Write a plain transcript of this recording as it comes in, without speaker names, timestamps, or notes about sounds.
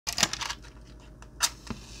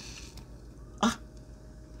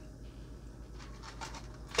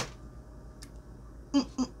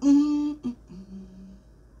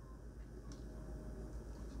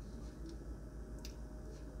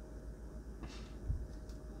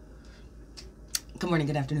Good morning,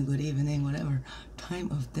 good afternoon, good evening, whatever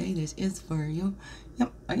time of day this is for you.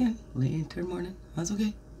 Yep, again, later morning. That's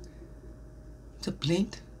okay. It's up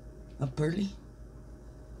late, up early.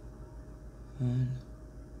 And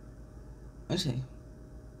I say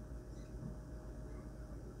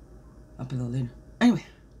up a little later. Anyway,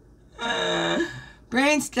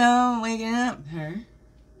 brainstorm, waking up. Here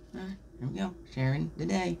we go. Sharing the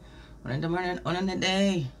day. One in the morning, one in the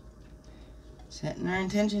day. Setting our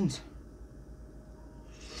intentions.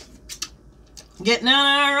 Getting out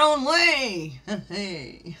of our own way.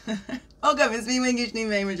 Hey. Welcome, it's me, Winkish, name,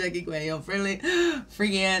 name, Jackie Quayo, friendly,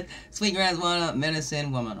 freaky ass, sweetgrass, one-up,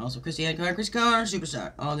 medicine woman. Also, Christy Ed Car, Chris Car,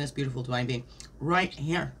 superstar. All this beautiful divine being right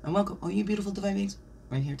here. And welcome, all you beautiful divine beings,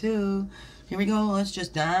 right here too. Here we go. Let's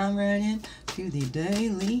just dive right in to the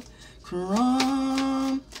daily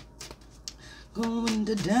CRUMB. Going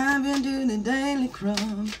to dive into the daily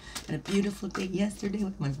CRUMB. Had a beautiful day yesterday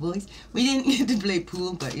with my voice. We didn't get to play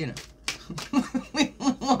pool, but you know. We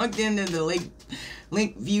walked into the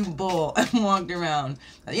Lake View Bowl and walked around.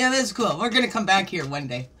 Yeah, that's cool. We're going to come back here one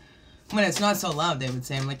day. When it's not so loud, they would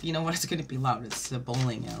say. I'm like, you know what? It's going to be loud. It's a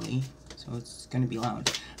bowling alley. So it's going to be loud.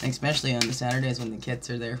 And especially on the Saturdays when the kids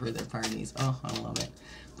are there for their parties. Oh, I love it.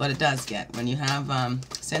 But it does get when you have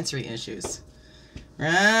sensory issues.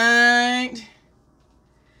 Right.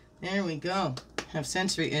 There we go. Have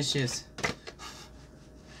sensory issues.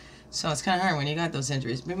 So it's kind of hard when you got those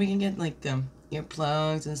injuries. Maybe we can get like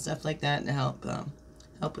earplugs and stuff like that to help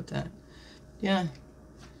with that. Yeah.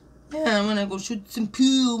 Yeah, I'm gonna go shoot some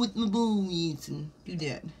pool with my boys and do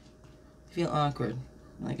that. I feel awkward.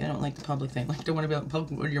 Like I don't like the public thing. Like don't want to be out in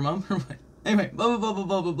public with your mom or what? Anyway, blah blah blah blah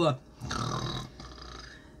blah blah blah.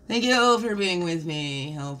 Thank you for being with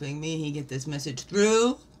me, helping me get this message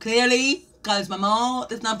through clearly. Cause my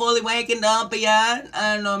mouth is not fully waking up yet.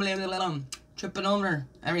 I normally tripping over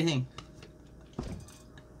everything.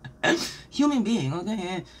 Human being,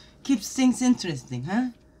 okay? Keeps things interesting,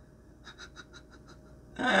 huh?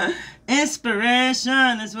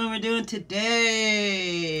 Inspiration, that's what we're doing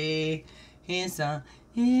today. It's a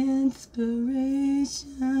inspiration.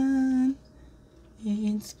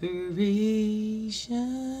 Inspiration.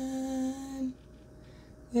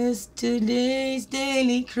 Yes, today's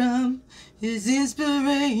daily CRUMB is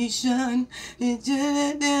inspiration.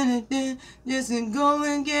 Just go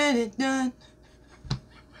and get it done.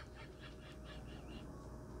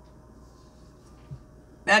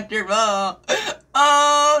 Natural.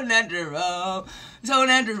 Oh, natural. So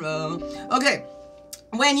natural. Okay.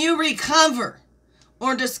 When you recover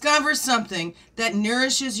or discover something that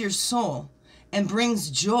nourishes your soul and brings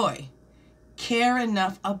joy, care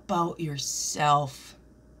enough about yourself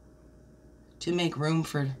to make room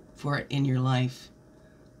for it in your life.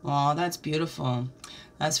 Oh, that's beautiful.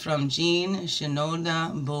 That's from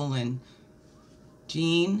Shinoda Bolen.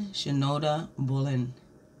 Shinoda Bolen.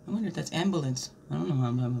 I wonder if that's ambulance. I don't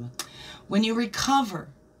know. When you recover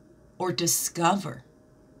or discover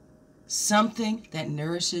something that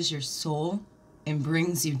nourishes your soul and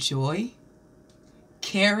brings you joy,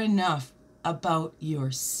 care enough about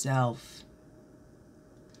yourself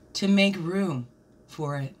to make room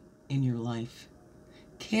for it in your life.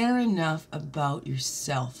 Care enough about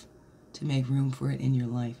yourself to make room for it in your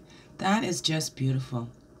life. That is just beautiful.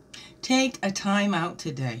 Take a time out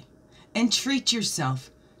today and treat yourself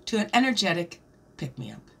to an energetic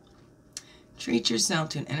pick-me-up. Treat yourself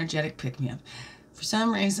to an energetic pick-me-up. For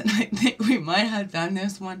some reason, I think we might have done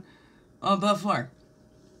this one before.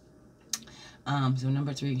 So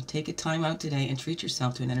number 3, take a time out today and treat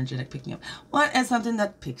yourself to an energetic pick-me-up. What is something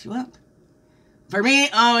that picks you up? For me,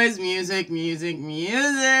 always music.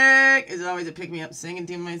 It's always a pick-me-up, singing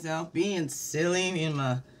to myself, being silly in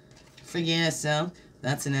my freaky ass self.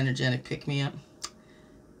 That's an energetic pick-me-up.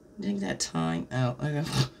 Take that time out. I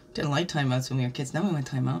didn't like timeouts when we were kids. Now we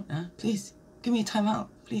want timeout. Please, give me a timeout.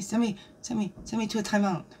 Please, send me to a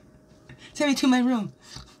timeout. Send me to my room.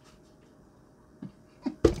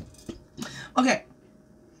 Okay.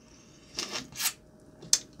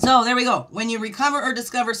 So, there we go. When you recover or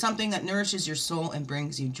discover something that nourishes your soul and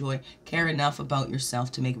brings you joy, care enough about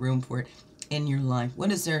yourself to make room for it in your life.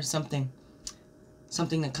 What is there something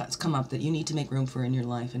that's come up that you need to make room for in your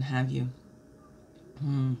life, and have you?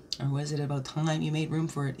 Or was it about time you made room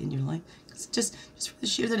for it in your life? It's just for the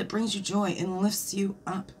sheer that it brings you joy and lifts you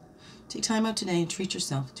up. Take time out today and treat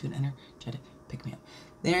yourself to an energetic pick-me-up.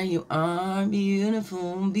 There you are,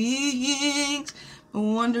 beautiful beings. A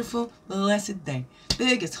wonderful, blessed day.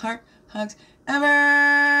 Biggest heart hugs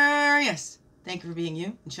ever. Yes. Thank you for being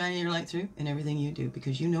you and shining your light through in everything you do,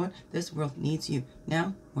 because you know it. This world needs you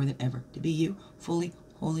now more than ever to be you, fully,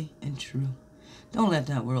 holy, and true. Don't let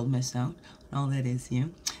that world miss out all that is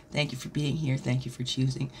you. Thank you for being here. Thank you for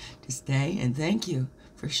choosing to stay. And thank you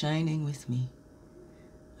for shining with me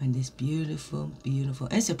on this beautiful, beautiful...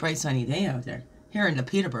 It's a bright sunny day out there. Here in the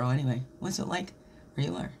Peterborough, anyway. What's it like where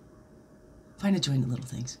you are? Find a joy in the little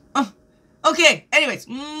things. Oh, okay. Anyways.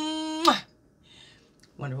 Mwah.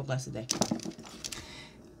 Wonderful, blessed day.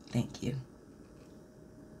 Thank you.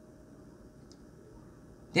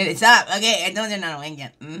 Did it stop? Okay, I don't know not a wing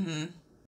yet.